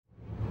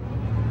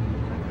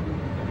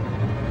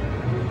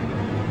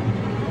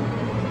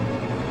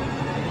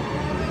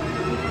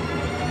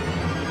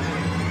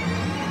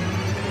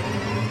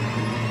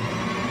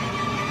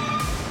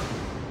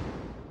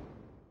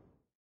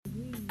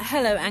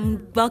Hello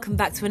and welcome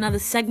back to another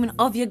segment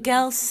of Your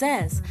Girl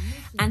Says.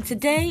 And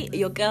today,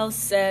 Your Girl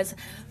Says,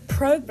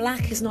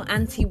 pro-black is not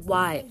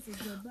anti-white.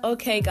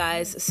 Okay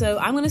guys, so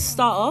I'm going to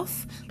start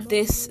off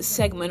this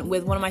segment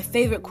with one of my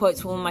favourite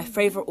quotes from one of my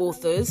favourite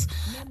authors,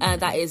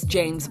 that is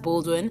James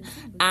Baldwin.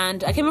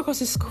 And I came across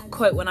this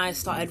quote when I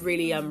started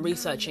really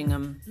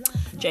researching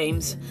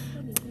James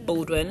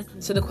Baldwin.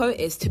 So the quote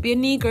is, "To be a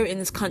Negro in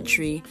this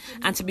country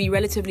and to be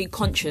relatively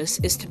conscious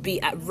is to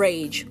be at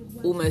rage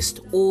almost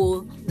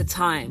all the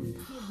time."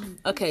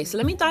 Okay, so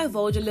let me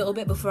divulge a little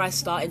bit before I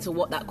start into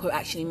what that quote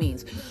actually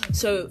means.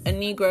 So a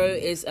Negro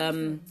is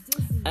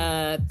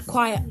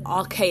quite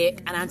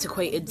archaic and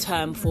antiquated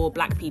term for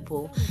black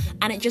people,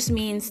 and it just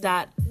means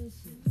that,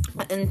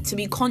 and to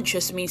be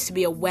conscious means to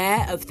be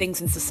aware of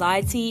things in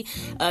society,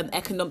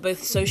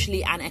 both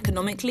socially and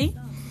economically,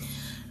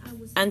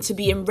 and to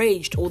be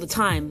enraged all the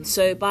time.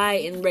 So by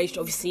enraged,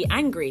 obviously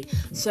angry.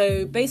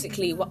 So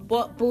basically what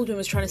Baldwin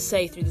was trying to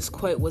say through this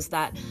quote was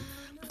that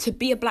to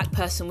be a black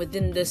person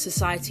within the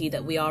society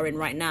that we are in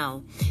right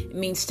now, it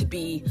means to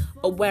be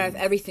aware of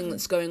everything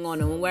that's going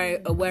on and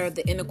aware of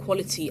the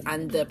inequality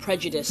and the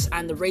prejudice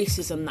and the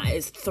racism that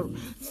is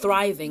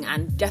thriving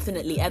and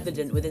definitely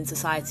evident within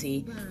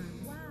society,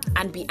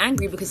 and be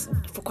angry because,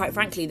 quite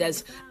frankly,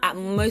 there's at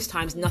most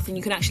times nothing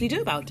you can actually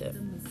do about it.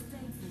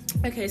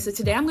 Okay, so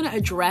today I'm going to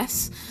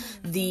address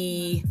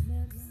the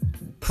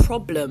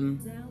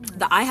problem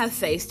that I have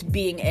faced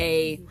being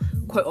a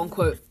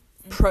quote-unquote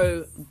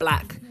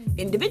pro-black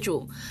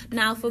individual.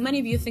 Now, for many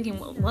of you thinking,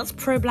 what's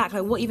pro-black?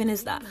 Like, what even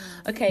is that?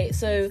 Okay,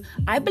 so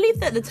I believe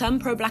that the term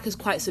pro-black is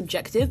quite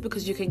subjective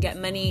because you can get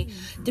many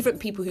different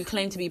people who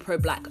claim to be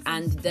pro-black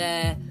and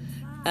their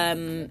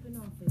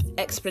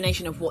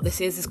explanation of what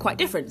this is quite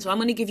different. So I'm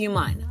going to give you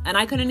mine, and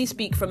I can only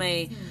speak from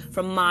my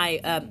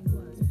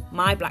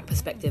black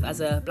perspective as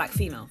a black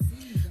female.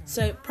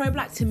 So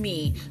pro-black to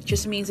me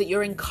just means that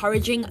you're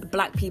encouraging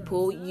black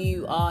people.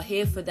 You are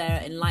here for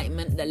their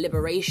enlightenment, their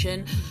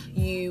liberation.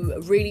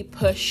 You really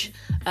push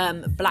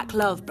black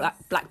love,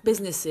 black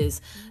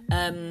businesses,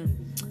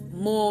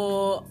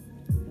 more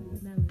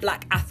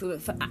black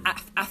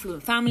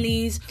affluent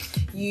families.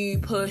 You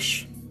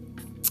push,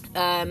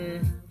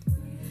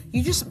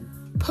 you just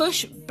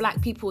push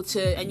black people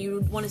and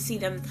you want to see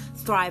them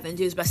thrive and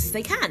do as best as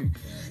they can.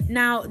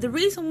 Now, the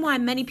reason why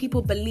many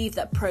people believe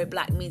that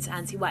pro-black means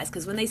anti-white is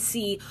because when they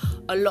see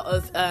a lot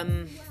of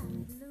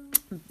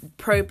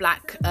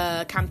pro-black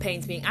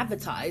campaigns being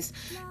advertised,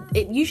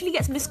 it usually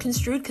gets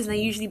misconstrued because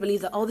they usually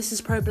believe that, this is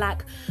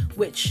pro-black,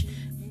 which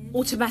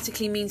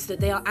automatically means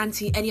that they are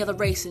anti any other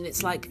race. And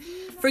it's like,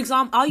 for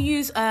example, I'll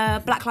use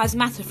Black Lives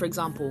Matter, for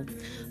example.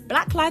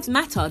 Black Lives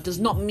Matter does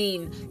not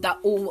mean that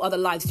all other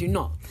lives do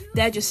not.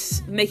 They're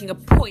just making a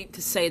point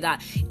to say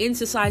that in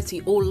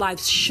society, all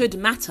lives should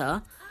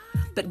matter.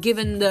 But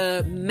given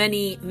the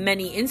many,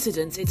 many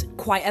incidents, it's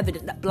quite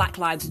evident that black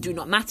lives do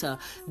not matter.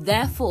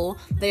 Therefore,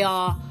 they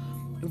are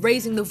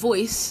raising the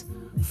voice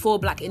for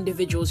black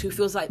individuals who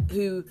feel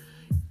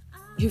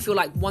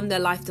like, one, their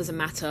life doesn't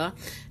matter,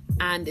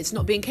 and it's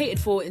not being catered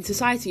for in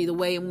society the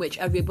way in which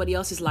everybody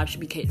else's life should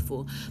be catered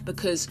for,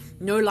 because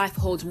no life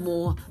holds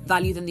more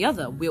value than the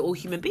other. We're all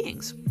human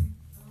beings.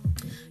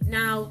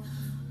 Now,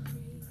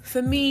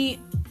 for me,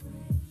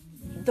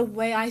 the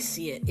way I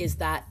see it is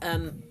that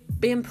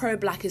being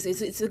pro-black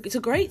it's a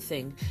great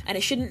thing, and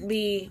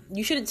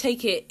you shouldn't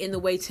take it in the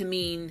way to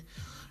mean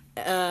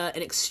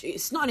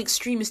it's not an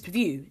extremist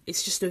view.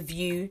 It's just a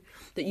view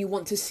that you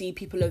want to see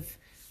people of,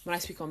 when I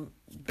speak on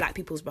black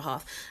people's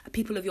behalf,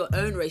 people of your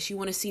own race, you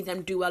want to see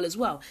them do well as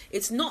well.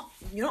 You're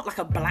not like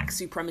a black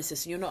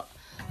supremacist, and you're not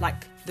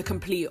like the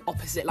complete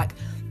opposite. Like,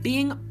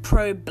 being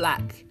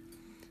pro-black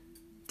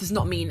does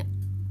not mean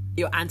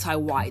you're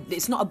anti-white.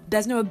 There's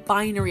no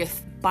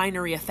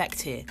binary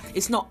effect here.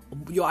 It's not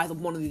you're either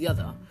one or the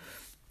other.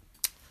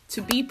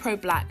 To be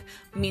pro-black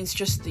means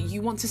just that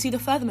you want to see the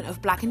furtherment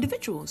of black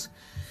individuals.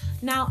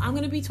 Now, I'm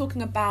going to be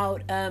talking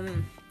about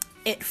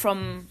it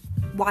from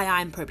why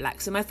I'm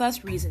pro-black. So my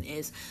first reason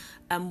is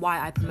why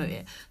I promote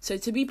it. So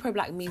to be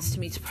pro-black means to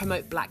me to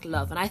promote black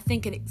love, and I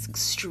think it's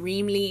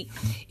extremely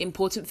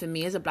important for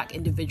me as a black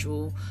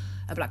individual,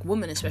 a black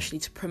woman especially,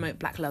 to promote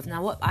black love.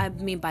 Now, what I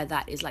mean by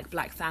that is like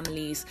black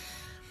families,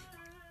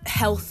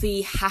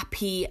 healthy,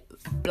 happy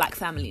black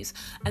families.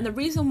 And the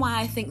reason why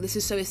I think this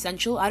is so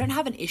essential, I don't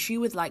have an issue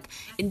with like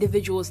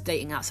individuals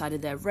dating outside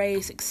of their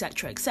race,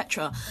 etc.,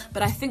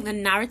 but I think the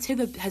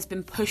narrative has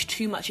been pushed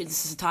too much in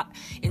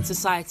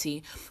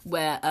society,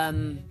 where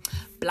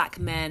black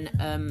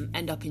men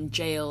end up in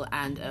jail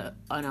and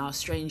are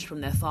estranged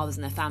from their fathers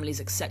and their families,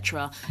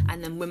 etc.,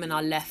 and then women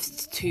are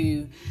left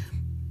to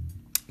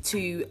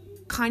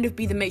kind of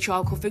be the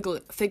matriarchal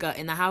figure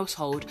in the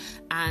household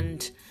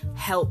and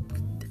help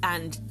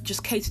and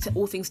just cater to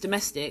all things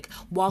domestic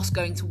whilst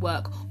going to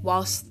work,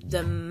 whilst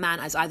the man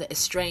is either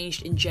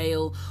estranged, in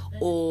jail,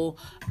 or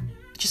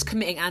just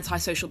committing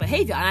antisocial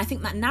behaviour. And I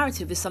think that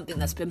narrative is something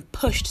that's been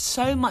pushed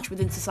so much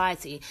within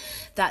society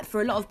that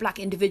for a lot of black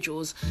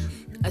individuals,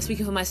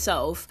 speaking for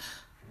myself,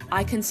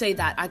 I can say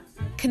that I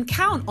can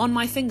count on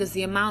my fingers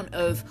the amount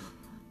of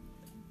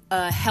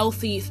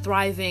healthy,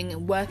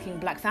 thriving, working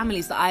black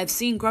families that I've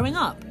seen growing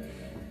up.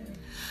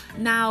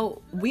 Now,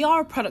 we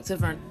are a product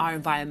of our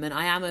environment.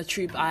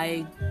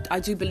 I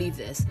do believe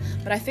this,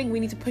 but I think we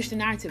need to push the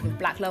narrative of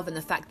black love and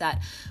the fact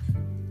that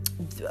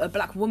a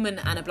black woman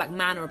and a black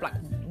man, or a black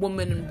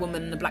woman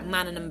and a black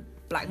man and a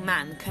black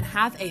man can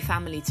have a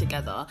family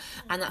together,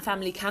 and that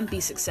family can be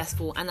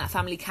successful, and that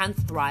family can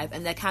thrive,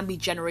 and there can be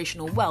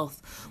generational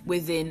wealth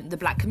within the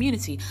black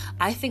community.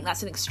 I think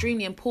that's an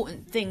extremely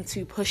important thing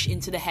to push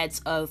into the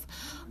heads of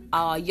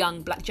our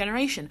young black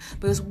generation,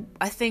 because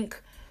I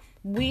think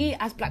we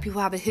as black people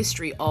have a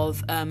history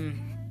of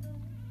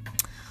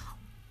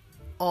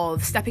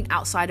stepping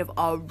outside of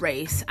our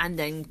race and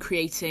then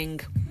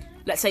creating,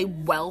 let's say,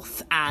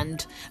 wealth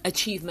and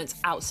achievements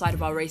outside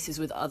of our races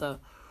with other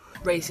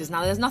races.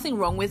 Now, there's nothing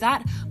wrong with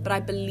that, but I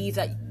believe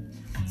that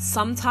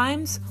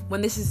sometimes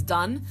when this is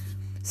done,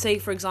 say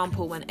for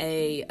example when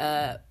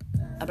a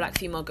black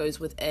female goes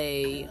with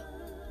a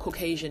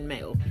Caucasian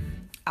male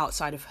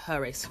outside of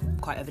her race,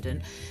 quite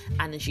evident,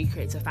 and then she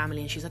creates a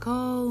family and she's like,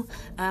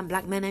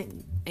 black men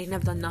ain't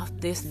never done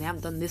this, and they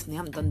haven't done this, and they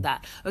haven't done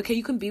that. Okay,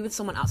 you can be with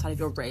someone outside of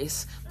your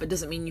race, but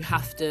doesn't mean you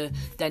have to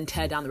then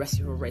tear down the rest of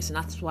your race, and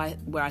that's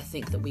where I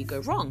think that we go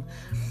wrong.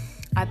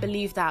 I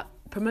believe that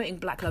promoting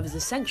black love is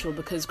essential,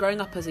 because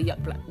growing up as a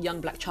young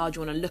black child,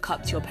 you want to look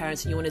up to your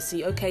parents and you want to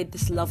see, okay,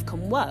 this love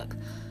can work.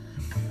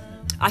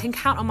 I can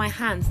count on my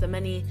hands the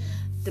many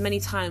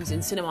times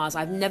in cinemas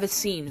I've never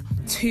seen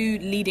two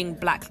leading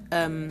black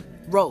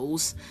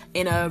roles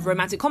in a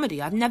romantic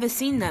comedy. I've never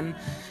seen them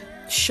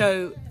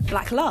show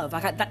black love.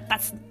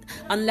 That's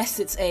unless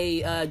it's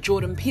a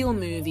Jordan Peele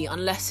movie,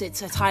 unless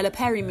it's a Tyler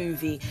Perry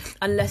movie,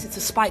 unless it's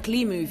a Spike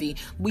Lee movie.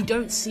 We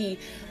don't see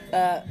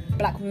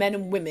black men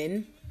and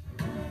women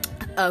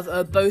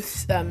of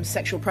both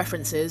sexual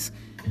preferences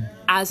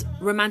as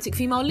romantic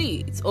female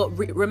leads, or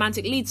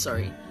romantic leads,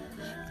 sorry.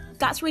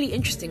 That's really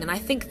interesting, and I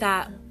think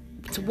that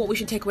what we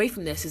should take away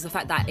from this is the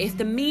fact that if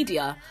the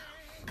media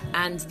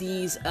and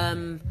these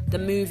the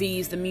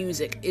movies, the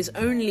music is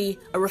only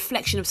a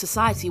reflection of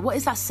society, what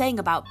is that saying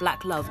about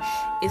black love?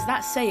 Is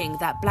that saying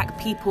that black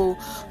people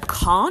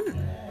can't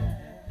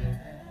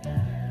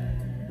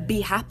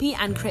be happy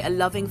and create a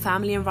loving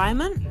family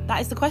environment?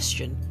 That is the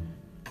question.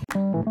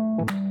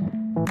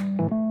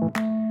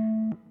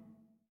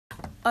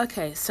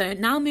 Okay, so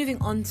now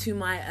moving on to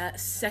my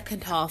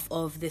second half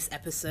of this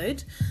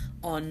episode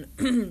on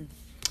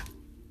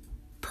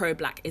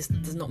pro-black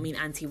does not mean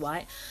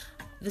anti-white.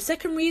 The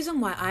second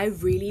reason why I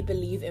really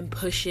believe in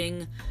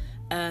pushing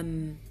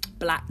the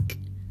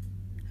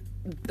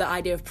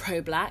idea of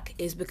pro-black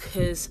is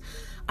because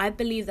I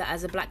believe that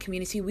as a black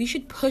community, we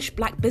should push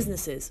black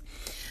businesses.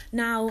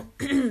 Now,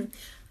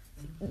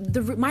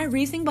 my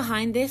reasoning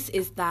behind this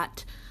is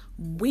that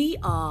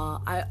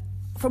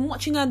from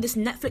watching this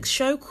Netflix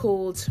show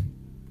called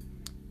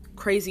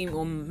Crazy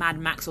or Mad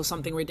Max or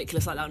something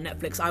ridiculous like that on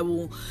Netflix. I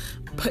will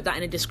put that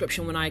in a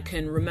description when I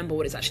can remember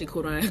what it's actually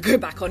called when I go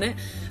back on it.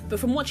 But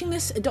from watching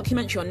this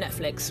documentary on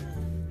Netflix,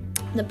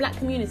 the black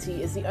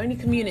community is the only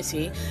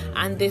community,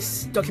 and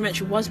this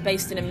documentary was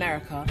based in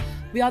America,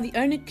 we are the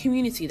only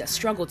community that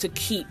struggle to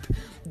keep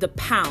the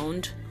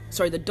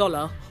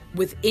dollar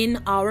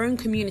within our own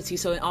community,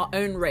 so in our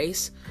own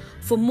race,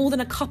 for more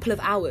than a couple of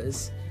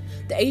hours.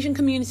 The Asian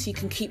community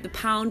can keep the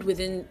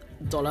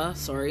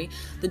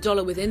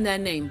dollar within their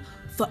name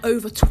for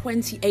over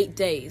 28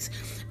 days,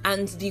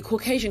 and the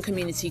Caucasian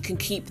community can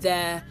keep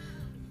the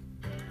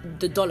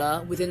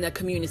dollar within their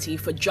community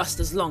for just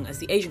as long as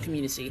the Asian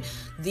community.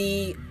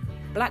 The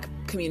black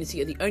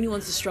community are the only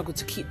ones that struggle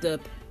to keep the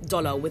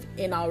dollar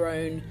within our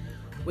own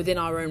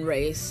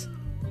race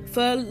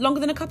for longer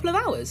than a couple of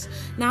hours.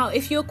 Now,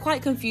 if you're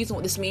quite confused on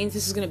what this means,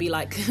 this is going to be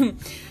like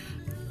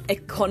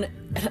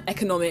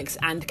economics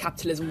and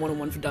capitalism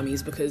 101 for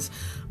dummies, because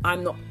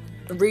I'm not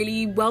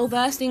really well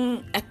versed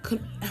in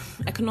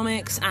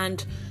economics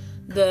and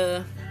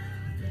the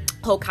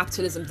whole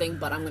capitalism thing,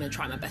 but I'm going to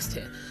try my best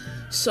here.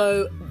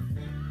 So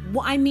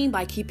what I mean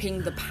by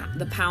keeping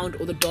the pound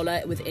or the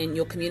dollar within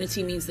your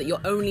community means that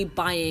you're only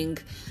buying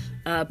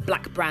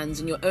black brands,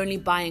 and you're only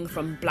buying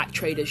from black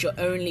traders, you're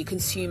only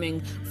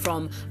consuming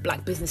from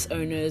black business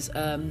owners.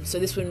 So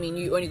this would mean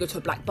you only go to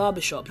a black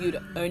barbershop, you'd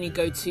only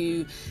go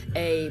to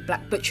a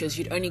black butcher's,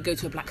 you'd only go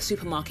to a black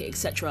supermarket,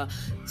 etc.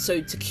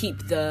 So to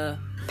keep the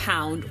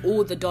pound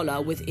or the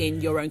dollar within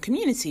your own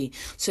community.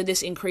 So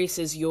this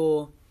increases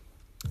your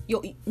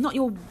not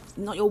your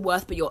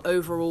worth, but your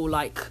overall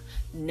like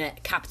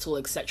net capital,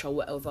 etc.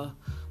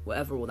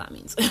 Whatever all that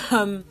means.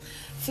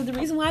 So the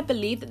reason why I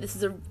believe that this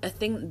is a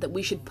thing that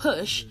we should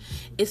push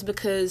is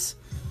because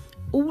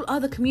all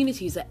other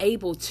communities are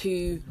able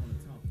to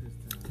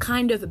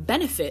kind of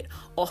benefit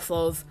off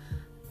of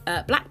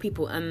black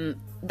people, and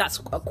that's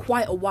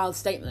quite a wild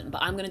statement,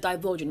 but I'm going to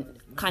divulge and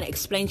kind of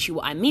explain to you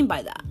what I mean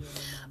by that.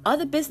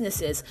 Other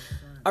businesses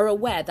are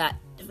aware that,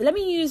 let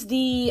me use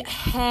the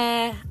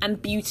hair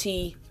and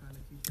beauty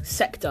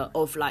sector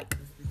of like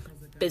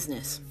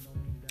business.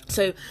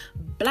 So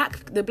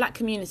the black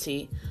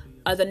community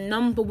are the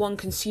number one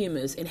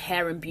consumers in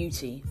hair and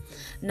beauty.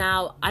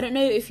 Now, I don't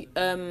know if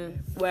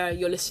where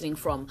you're listening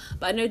from,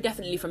 but I know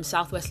definitely from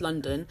Southwest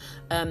London,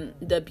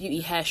 the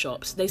beauty hair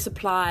shops, they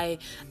supply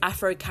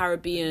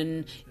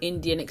Afro-Caribbean,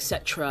 Indian,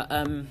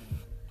 etc.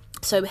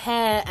 So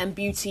hair and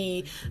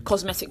beauty,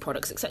 cosmetic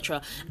products,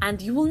 etc.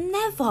 And you will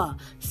never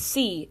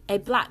see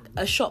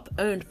a shop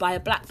owned by a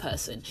black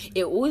person.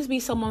 It will always be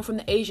someone from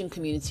the Asian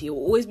community. It will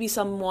always be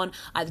someone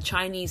either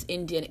Chinese,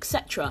 Indian,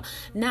 etc.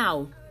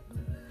 Now,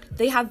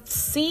 they have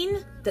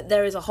seen that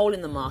there is a hole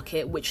in the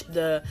market which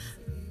the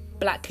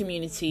black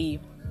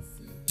community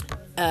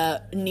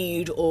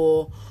need,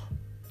 or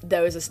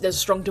there's a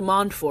strong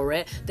demand for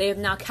it. They have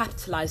now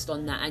capitalized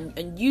on that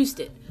and used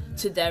it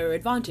to their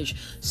advantage.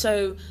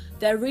 So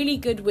they're really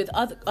good with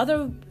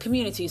other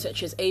communities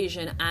such as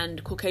Asian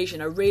and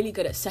Caucasian are really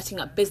good at setting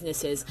up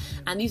businesses,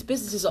 and these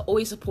businesses are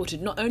always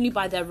supported not only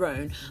by their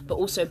own but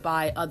also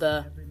by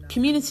other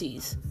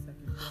communities.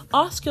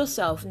 Ask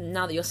yourself,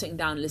 now that you're sitting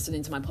down and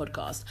listening to my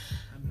podcast,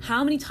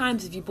 how many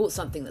times have you bought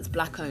something that's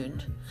black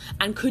owned?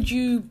 And could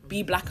you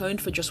be black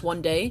owned for just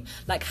one day?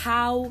 Like,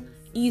 how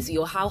easy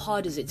or how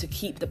hard is it to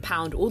keep the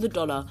pound or the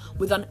dollar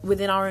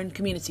within our own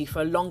community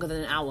for longer than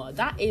an hour?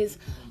 That is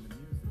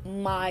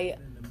my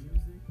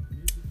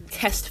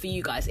test for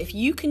you guys. If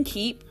you can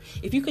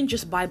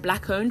just buy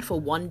black owned for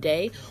one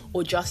day,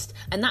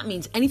 and that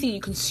means anything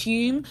you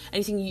consume,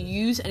 anything you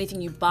use,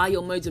 anything you buy,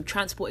 your modes of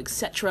transport,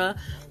 etc.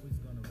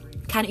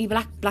 Can it be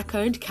black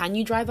owned? Can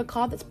you drive a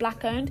car that's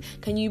black owned?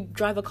 Can you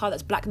drive a car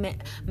that's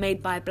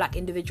made by black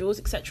individuals,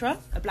 etc.?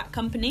 A black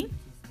company?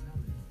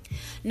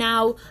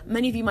 Now,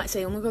 many of you might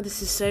say, oh my God,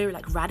 this is so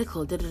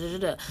radical.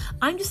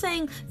 I'm just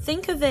saying,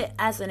 think of it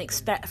as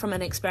from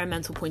an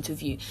experimental point of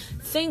view.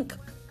 Think,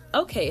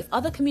 okay, if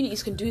other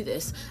communities can do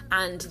this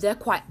and they're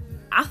quite,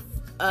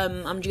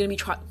 I'm going to be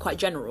quite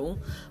general,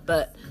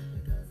 but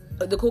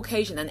the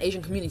Caucasian and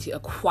Asian community are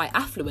quite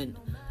affluent.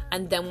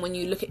 And then when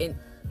you look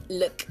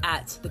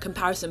at the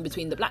comparison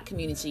between the black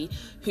community,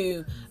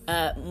 who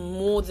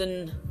more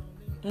than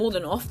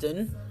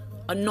often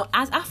are not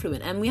as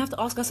affluent, and we have to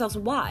ask ourselves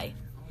why.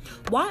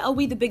 Why are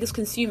we the biggest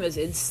consumers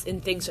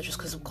in things such as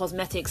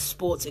cosmetics,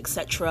 sports,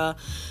 etc.,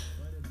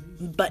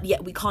 but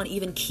yet we can't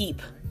even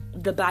keep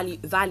the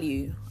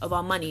value of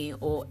our money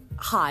or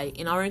high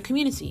in our own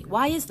community?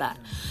 Why is that?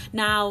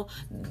 Now,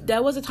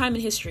 there was a time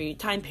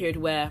period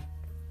where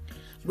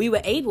we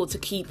were able to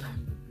keep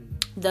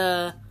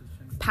the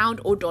pound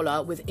or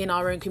dollar within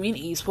our own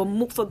communities for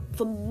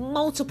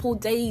multiple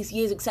days,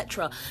 years,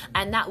 etc.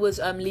 And that was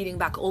leading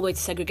back all the way to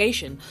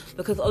segregation,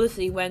 because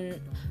obviously when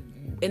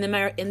in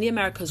the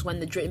Americas, when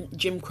the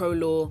Jim Crow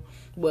law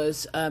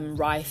was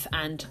rife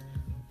and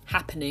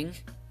happening,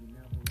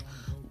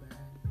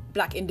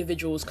 black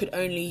individuals could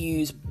only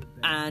use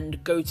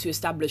and go to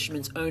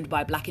establishments owned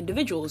by black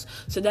individuals,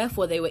 so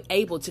therefore they were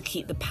able to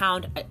keep the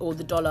pound or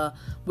the dollar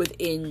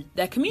within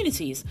their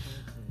communities.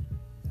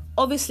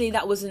 Obviously,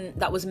 that was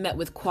met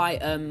with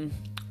quite a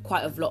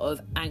lot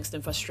of angst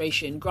and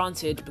frustration.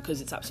 Granted,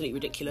 because it's absolutely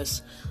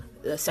ridiculous.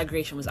 The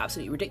segregation was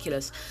absolutely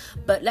ridiculous.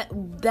 But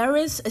there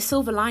is a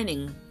silver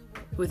lining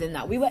within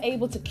that. We were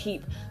able to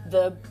keep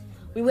the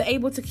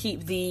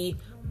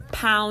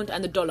pound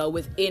and the dollar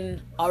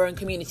within our own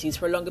communities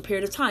for a longer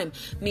period of time,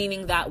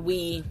 meaning that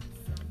we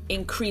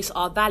increase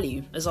our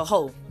value as a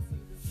whole.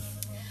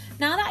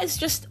 Now, that is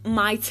just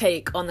my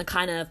take on the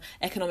kind of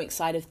economic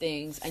side of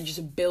things and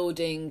just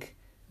building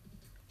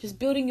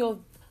your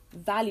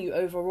value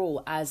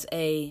overall as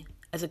a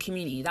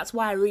community. That's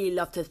why I really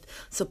love to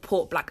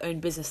support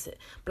black-owned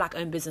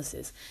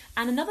businesses.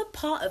 And another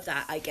part of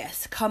that, I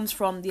guess, comes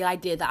from the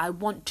idea that I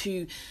want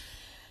to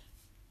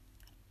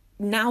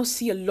now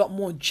see a lot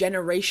more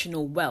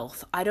generational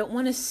wealth. I don't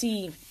want to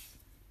see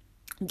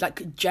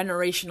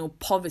generational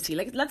poverty.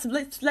 Let's I'm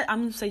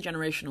going to say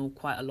generational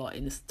quite a lot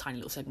in this tiny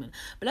little segment.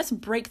 But let's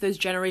break those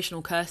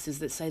generational curses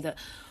that say that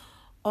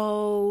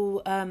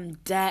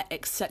debt,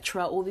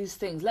 etc., all these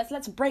things.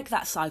 Let's break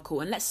that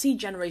cycle and let's see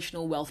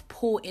generational wealth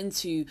pour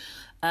into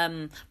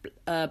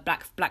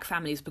black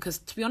families, because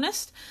to be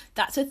honest,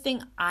 that's a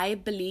thing I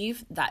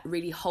believe that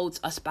really holds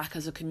us back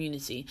as a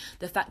community.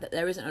 The fact that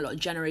there isn't a lot of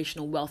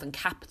generational wealth and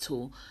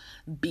capital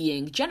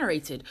being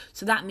generated.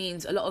 So that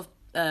means a lot of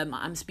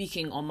I'm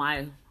speaking on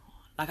my,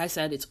 like I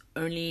said, it's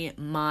only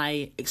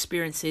my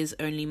experiences,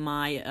 only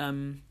my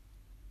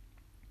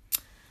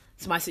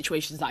it's my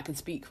situations that I can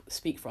speak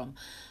from.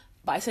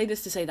 But I say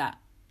this to say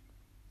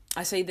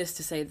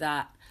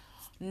that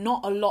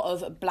not a lot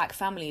of black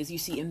families you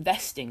see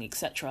investing,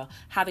 etc.,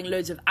 having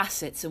loads of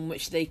assets in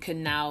which they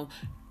can now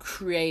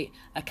create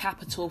a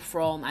capital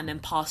from and then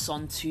pass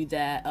on to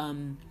their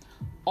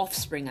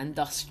offspring, and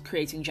thus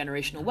creating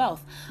generational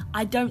wealth.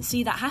 I don't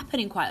see that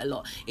happening quite a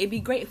lot. It'd be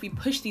great if we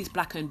push these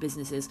black-owned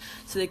businesses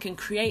so they can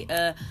create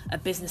a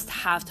business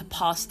to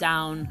pass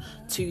down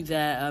to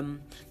their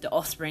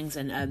offsprings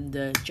and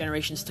the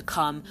generations to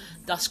come,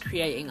 thus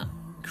creating a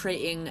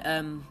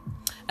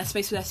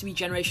space where there has to be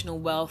generational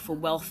wealth, for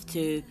wealth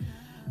to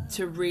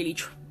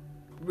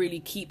really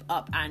keep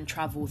up and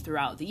travel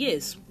throughout the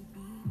years.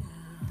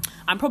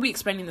 I'm probably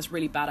explaining this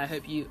really bad. I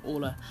hope you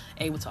all are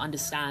able to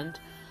understand.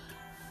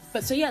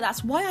 But so yeah,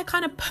 that's why I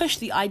kind of push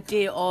the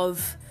idea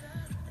of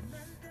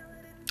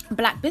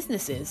black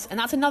businesses. And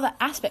that's another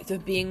aspect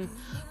of being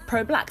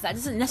pro-black. That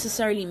doesn't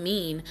necessarily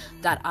mean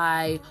that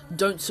I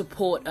don't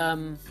support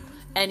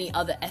any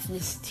other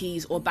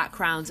ethnicities or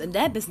backgrounds and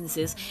their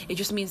businesses. It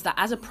just means that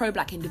as a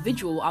pro-black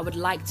individual, I would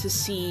like to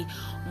see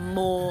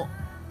more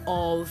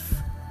of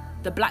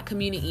the black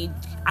community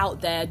out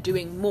there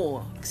doing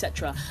more,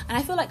 etc. And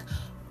I feel like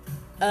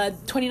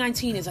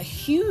 2019 is a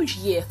huge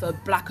year for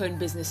black-owned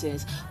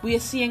businesses. We are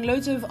seeing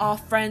loads of our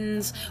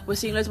friends, we're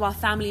seeing loads of our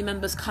family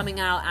members coming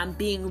out and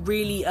being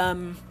really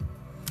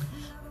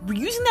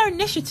using their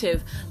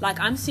initiative. Like,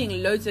 I'm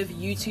seeing loads of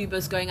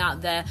YouTubers going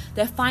out there,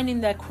 they're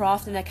finding their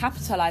craft and they're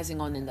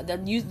capitalizing on it.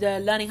 They're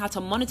learning how to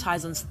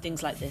monetize on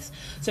things like this.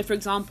 So for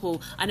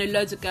example, I know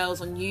loads of girls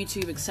on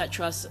YouTube,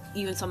 etc.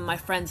 Even some of my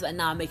friends that are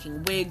now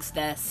making wigs,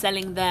 they're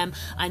selling them.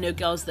 I know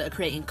girls that are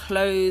creating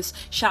clothes.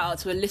 Shout out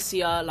to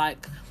Alicia,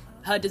 like,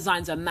 her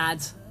designs are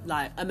mad,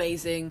 like,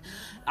 amazing.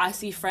 I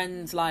see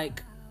friends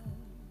like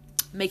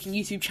making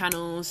YouTube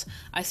channels.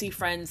 I see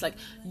friends like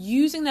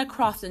using their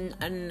craft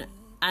and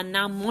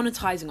now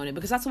monetizing on it,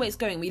 because that's the way it's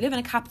going. We live in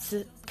a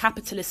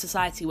capitalist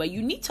society where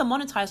you need to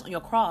monetize on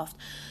your craft,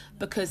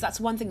 because that's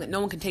one thing that no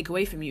one can take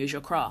away from you is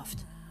your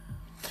craft.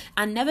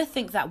 And never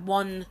think that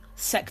one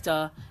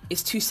sector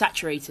is too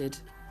saturated.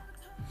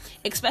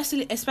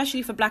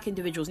 Especially for black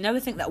individuals, never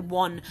think that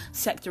one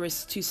sector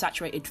is too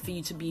saturated for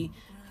you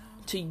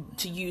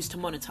to use to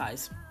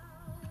monetize.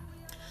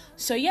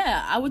 So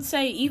yeah, I would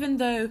say, even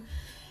though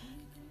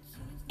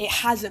it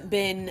hasn't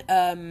been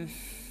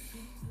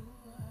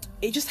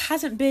it just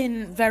hasn't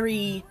been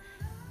very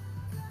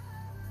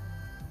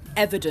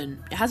evident,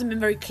 it hasn't been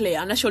very clear.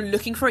 Unless you're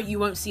looking for it, you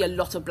won't see a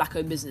lot of black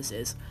owned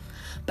businesses.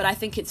 But I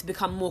think it's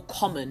become more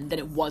common than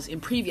it was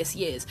in previous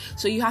years.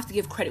 So you have to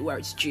give credit where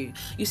it's due.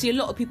 You see a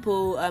lot of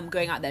people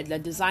going out there, they're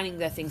designing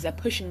their things, they're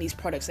pushing these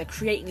products, they're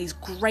creating these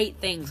great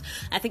things.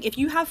 I think if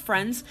you have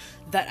friends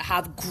that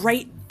have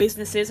great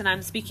businesses, and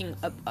I'm speaking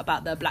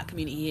about the black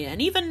community here,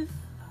 and even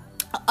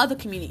other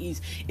communities,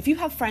 if you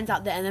have friends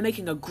out there and they're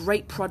making a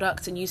great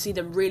product and you see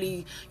them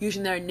really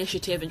using their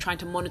initiative and trying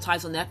to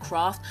monetize on their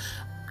craft,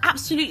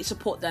 absolutely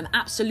support them,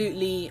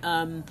 absolutely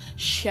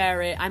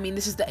share it. I mean,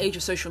 this is the age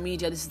of social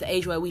media. This is the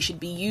age where we should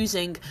be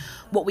using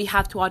what we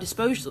have to our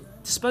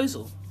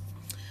disposal.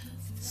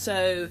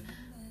 So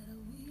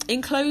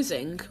in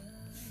closing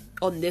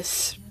on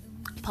this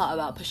part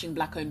about pushing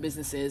black owned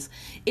businesses,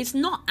 it's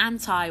not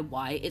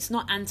anti-white, it's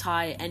not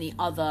anti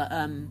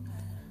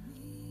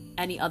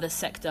any other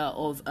sector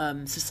of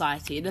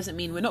society. It doesn't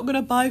mean we're not going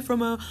to buy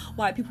from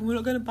white people, we're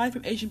not going to buy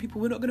from Asian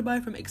people, we're not going to buy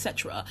from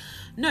etc.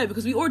 No,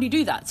 because we already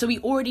do that. So we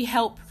already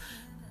help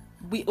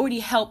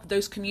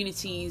those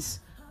communities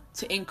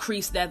to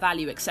increase their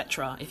value,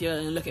 etc. If you're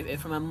going to look at it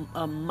from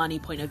a money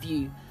point of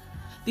view,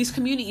 these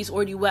communities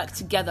already work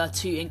together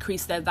to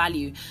increase their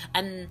value.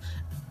 And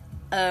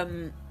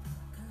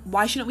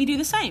why shouldn't we do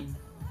the same?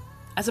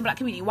 As a black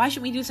community, why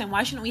shouldn't we do the same?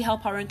 Why shouldn't we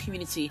help our own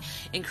community,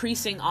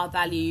 increasing our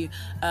value,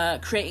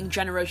 creating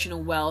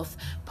generational wealth,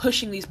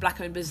 pushing these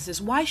black-owned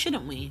businesses? Why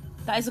shouldn't we?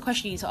 That is the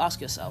question you need to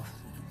ask yourself.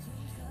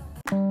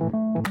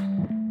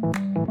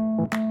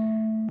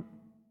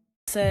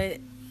 So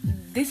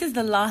this is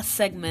the last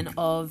segment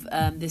of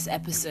this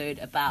episode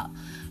about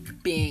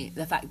being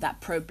the fact that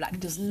pro-black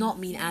does not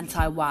mean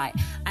anti-white.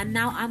 And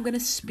now I'm going to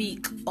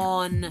speak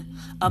on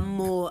a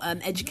more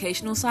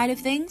educational side of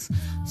things.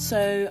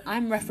 So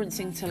I'm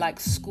referencing to like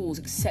schools,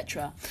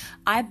 etc.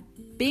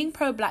 Being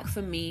pro-black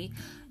for me,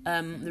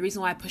 the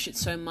reason why I push it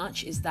so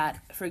much is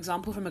that, for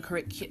example, from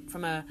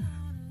a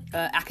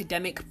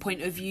academic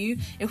point of view,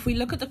 if we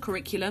look at the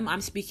curriculum,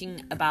 I'm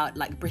speaking about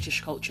like British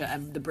culture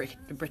and the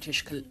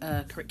British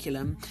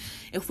curriculum.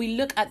 If we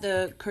look at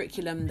the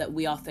curriculum that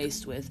we are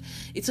faced with,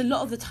 it's a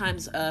lot of the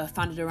times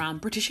founded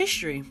around British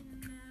history.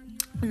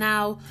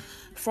 Now,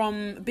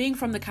 from being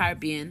from the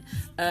Caribbean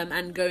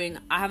and going,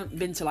 I haven't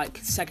been to like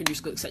secondary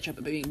school, etc.,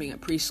 but being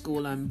at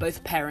preschool,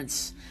 both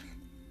parents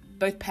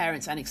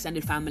and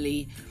extended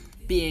family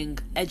being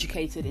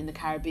educated in the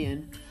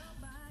Caribbean,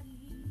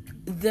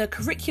 the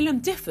curriculum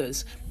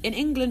differs. In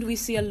England, we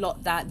see a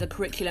lot that the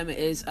curriculum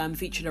is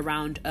featured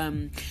around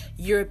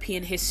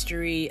European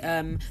history,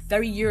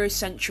 very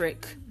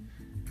Eurocentric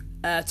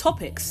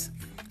topics.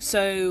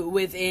 So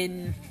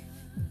within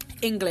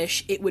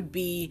English, it would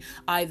be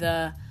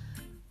either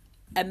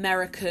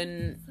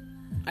American,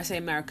 I say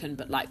American,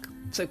 but like,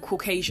 so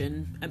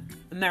Caucasian,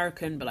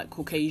 American, but like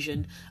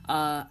Caucasian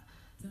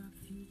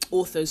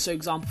authors. So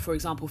for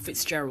example,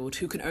 Fitzgerald,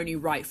 who can only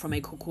write from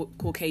a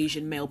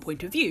Caucasian male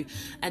point of view.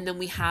 And then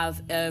we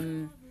have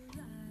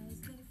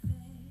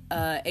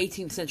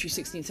 18th century,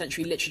 16th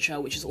century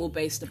literature, which is all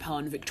based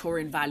upon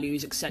Victorian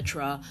values,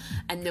 etc.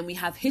 And then we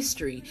have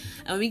history.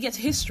 And when we get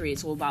to history,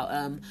 it's all about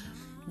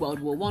World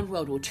War I,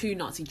 World War II,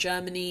 Nazi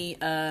Germany,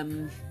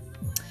 and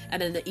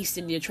then the East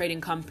India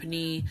Trading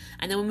Company.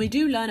 And then when we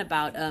do learn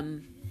about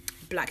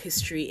black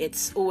history,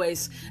 it's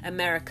always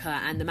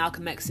America and the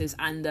Malcolm X's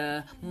and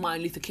the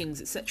Martin Luther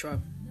Kings, etc.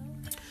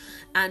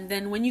 And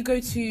then when you go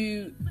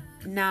to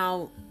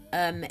now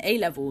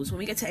A-levels, when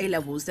we get to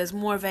A-levels, there's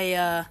more of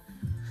a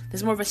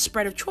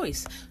spread of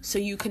choice. So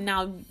you can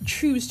now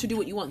choose to do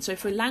what you want. So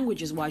for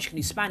languages wise, you can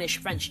do Spanish,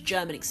 French,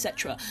 German,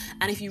 etc.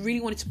 And if you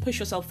really wanted to push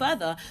yourself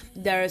further,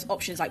 there's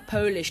options like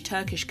Polish,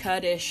 Turkish,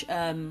 Kurdish,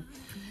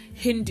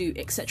 Hindu,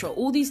 etc.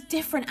 All these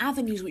different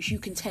avenues which you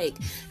can take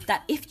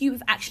that, if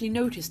you've actually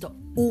noticed, are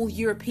all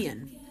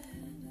European.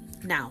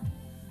 Now,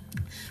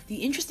 the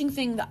interesting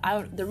thing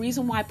the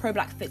reason why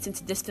pro-black fits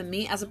into this for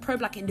me, as a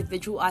pro-black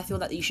individual, I feel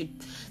that you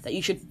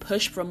should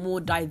push for a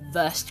more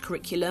diverse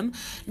curriculum.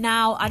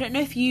 Now, I don't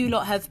know if you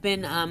lot have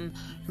been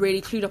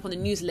really clued up on the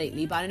news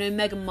lately, but I know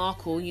Meghan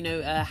Markle,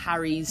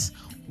 Harry's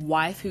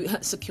wife, who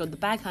secured the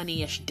bag, honey,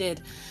 yes she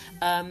did.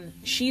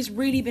 She's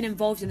really been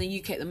involved in the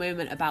UK at the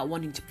moment about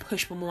wanting to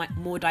push for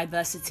more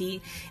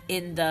diversity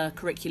in the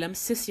curriculum.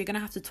 Sis, you're going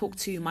to have to talk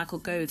to Michael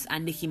Goves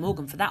and Nicky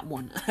Morgan for that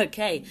one.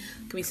 Okay,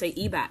 can we say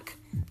EBAC?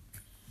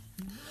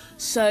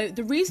 So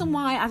the reason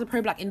why, as a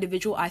pro-black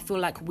individual, I feel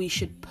like we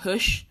should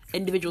push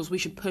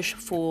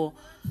for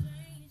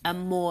a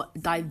more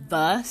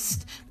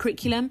diverse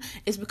curriculum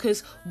is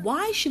because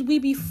why should we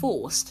be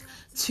forced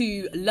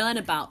to learn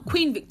about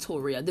Queen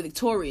Victoria, the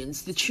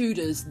Victorians, the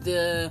Tudors,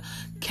 the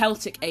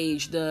Celtic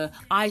Age, the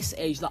Ice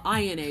Age, the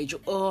Iron Age,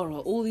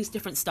 all these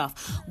different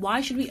stuff?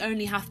 Why should we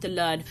only have to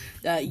learn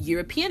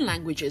European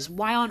languages?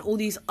 Why aren't all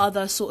these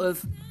other sort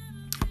of...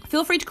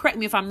 Feel free to correct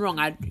me if I'm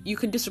wrong. You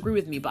can disagree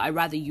with me, but I'd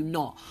rather you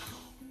not.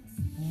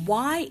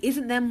 Why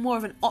isn't there more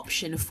of an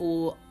option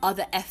for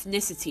other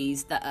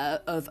ethnicities that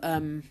are of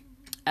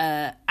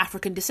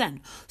African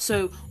descent?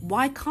 So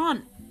why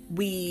can't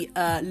we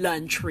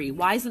learn Tree?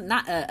 Why isn't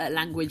that a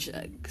language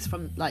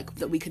from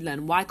that we could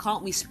learn? Why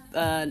can't we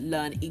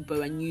learn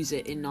Igbo and use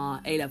it in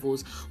our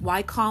A-levels?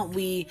 Why can't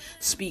we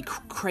speak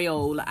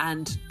Creole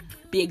and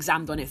be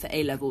examined on it for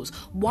A-levels?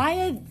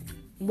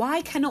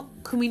 Why can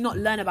we not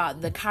learn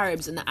about the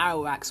Caribs and the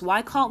Arawaks?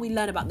 Why can't we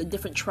learn about the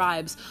different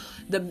tribes,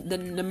 the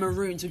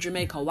Maroons of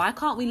Jamaica? Why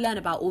can't we learn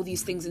about all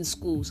these things in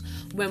schools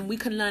when we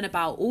can learn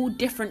about all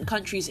different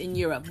countries in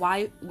Europe?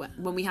 Why,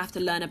 when we have to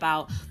learn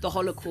about the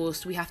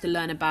Holocaust, we have to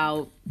learn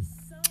about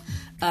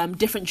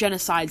different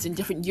genocides in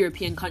different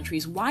European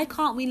countries? Why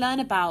can't we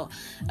learn about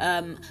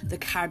the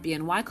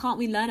Caribbean? Why can't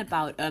we learn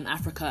about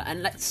Africa?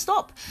 And let's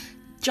stop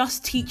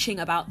just teaching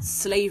about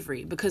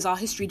slavery, because our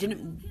history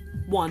didn't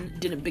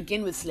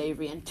begin with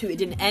slavery, and two, it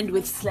didn't end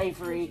with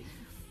slavery.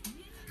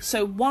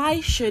 So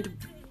why should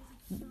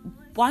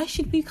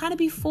we kind of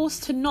be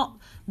forced to not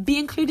be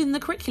included in the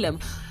curriculum?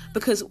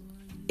 Because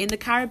in the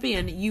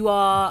Caribbean, you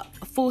are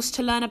forced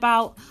to learn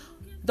about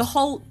the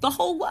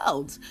whole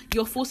world.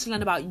 You're forced to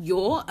learn about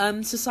your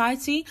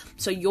society,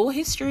 so your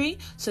history.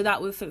 So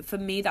that would, for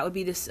me, that would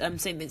be this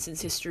St.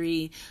 Vincent's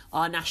history,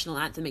 our national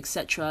anthem,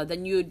 etc.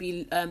 Then you would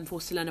be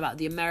forced to learn about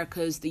the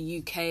Americas, the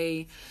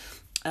UK,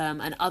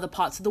 and other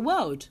parts of the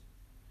world.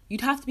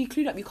 You'd have to be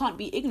clued up. You can't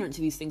be ignorant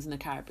to these things in the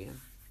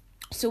Caribbean.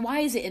 So why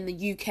is it in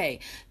the UK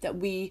that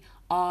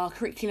our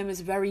curriculum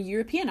is very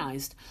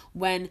Europeanized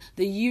when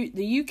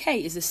the UK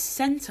is a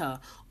centre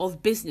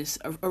of business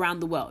around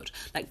the world?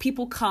 Like,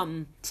 people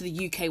come to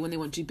the UK when they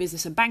want to do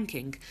business and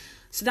banking.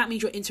 So that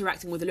means you're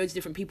interacting with loads of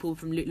different people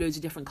from loads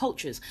of different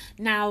cultures.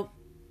 Now,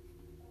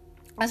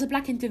 as a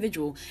black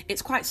individual,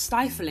 it's quite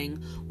stifling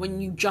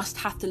when you just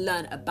have to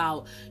learn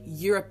about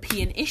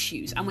European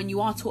issues. And when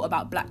you are taught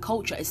about black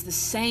culture, it's the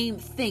same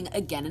thing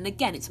again and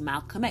again. It's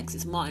Malcolm X,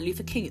 it's Martin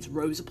Luther King, it's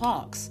Rosa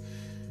Parks.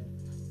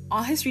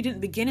 Our history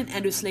didn't begin and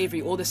end with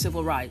slavery or the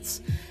civil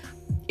rights.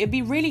 It'd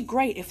be really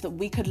great if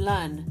we could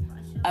learn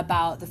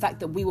about the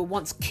fact that we were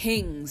once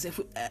kings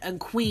and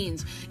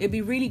queens. It'd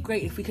be really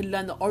great if we could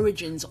learn the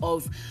origins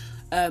of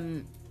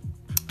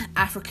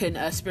African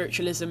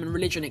spiritualism and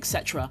religion,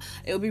 etc.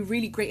 It would be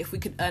really great if we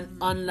could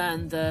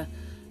unlearn the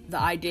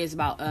ideas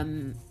about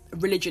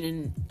religion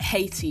in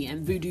Haiti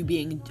and voodoo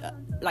being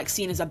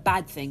seen as a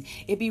bad thing.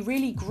 It'd be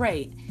really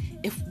great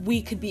if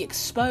we could be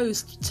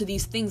exposed to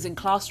these things in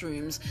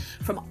classrooms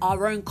from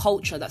our own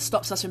culture that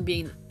stops us from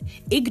being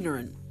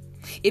ignorant.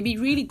 It'd be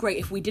really great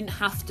if we didn't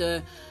have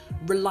to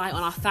rely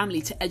on our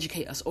family to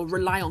educate us or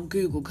rely on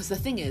Google, because the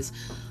thing is,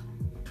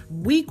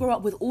 we grow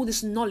up with all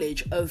this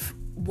knowledge of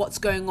what's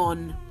going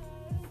on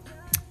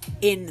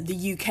in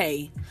the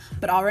UK,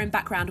 but our own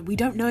background we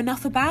don't know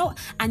enough about.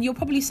 And you'll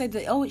probably say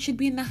that, it should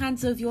be in the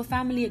hands of your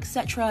family,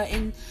 etc.,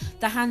 in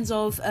the hands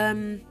of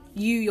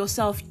you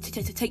yourself to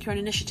take your own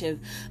initiative.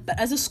 But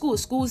as a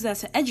school's there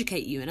to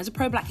educate you, and as a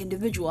pro-black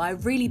individual, I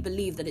really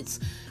believe that it's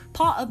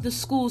part of the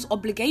school's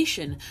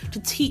obligation to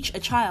teach a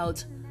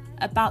child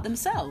about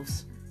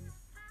themselves.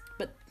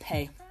 But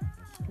hey,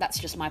 that's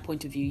just my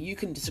point of view. You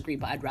can disagree,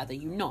 but I'd rather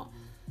you not.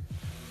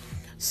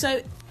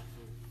 So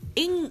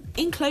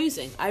in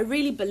closing, I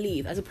really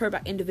believe as a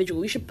pro-black individual,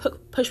 we should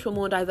push for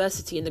more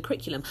diversity in the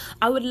curriculum.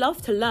 I would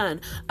love to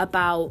learn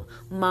about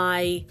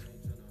my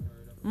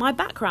my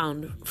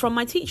background from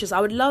my teachers. I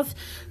would love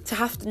to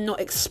have to not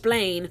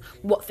explain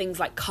what things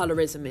like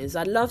colorism is.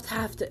 I'd love to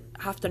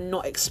have to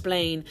not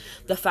explain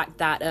the fact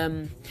that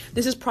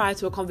this is prior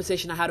to a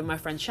conversation I had with my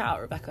friend, shout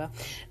out Rebecca.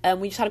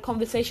 We just had a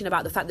conversation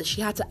about the fact that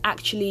she had to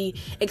actually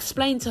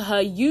explain to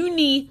her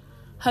uni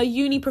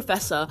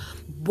professor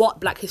what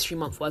Black History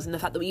Month was, and the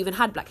fact that we even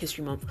had Black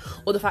History Month,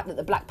 or the fact that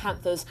the Black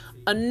Panthers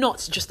are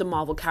not just a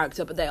Marvel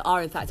character, but they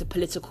are in fact a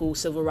political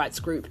civil rights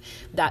group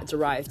that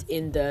derived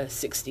in the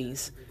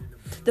 60s.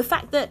 The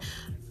fact that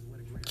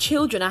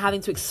children are having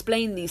to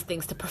explain these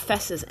things to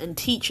professors and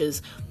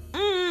teachers,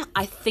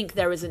 I think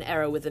there is an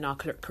error within our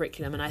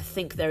curriculum, and I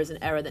think there is an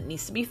error that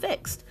needs to be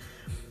fixed.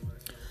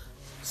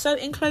 So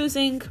in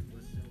closing,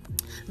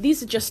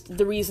 these are just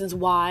the reasons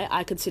why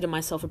I consider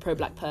myself a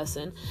pro-Black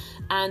person.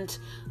 And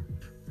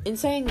in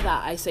saying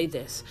that, I say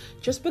this: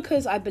 just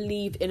because I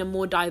believe in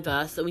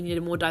that we need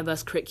a more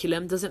diverse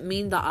curriculum, doesn't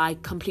mean that I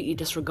completely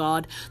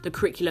disregard the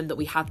curriculum that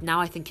we have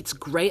now. I think it's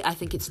great. I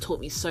think it's taught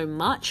me so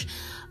much.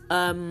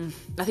 I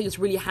think it's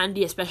really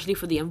handy, especially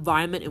for the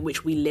environment in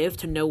which we live,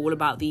 to know all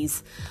about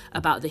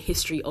the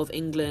history of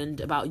England,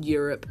 about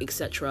Europe,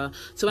 etc.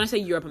 So when I say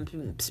Europe,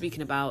 I'm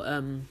speaking about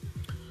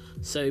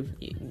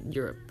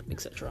Europe,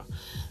 etc.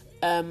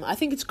 I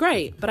think it's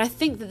great, but I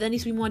think that there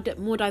needs to be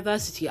more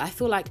diversity. I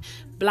feel like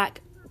Black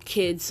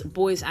kids,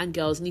 boys and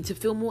girls, need to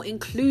feel more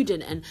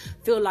included and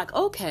feel like,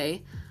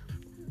 okay,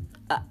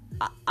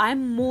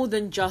 I'm more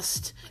than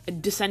just a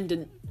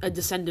descendant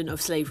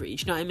of slavery.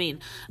 Do you know what I mean?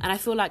 And I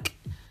feel like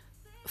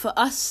for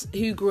us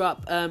who grew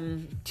up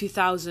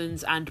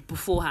 2000s and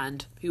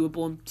beforehand, who were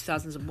born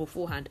 2000s and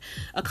beforehand,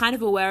 are kind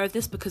of aware of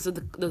this because of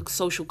the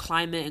social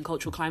climate and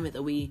cultural climate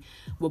that we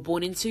were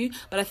born into.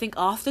 But I think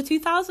after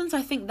 2000s,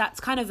 I think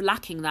that's kind of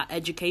lacking, that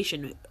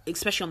education,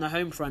 especially on the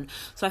home front.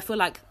 So I feel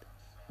like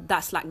that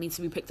slack needs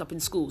to be picked up in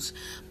schools.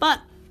 But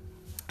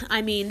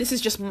I mean, this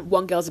is just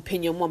one girl's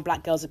opinion, one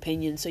Black girl's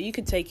opinion, so you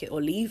can take it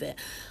or leave it.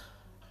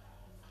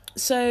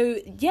 So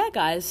yeah,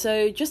 guys,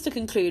 so just to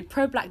conclude,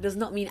 pro-Black does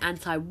not mean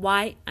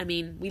anti-white. I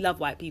mean, we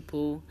love white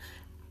people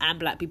and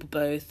Black people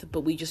both,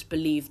 but we just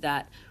believe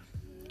that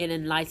in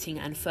enlightening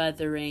and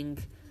furthering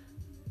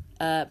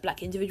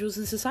Black individuals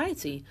in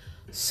society.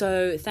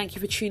 So thank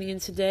you for tuning in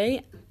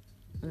tonight,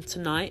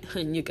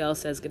 and your girl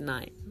says good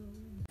night.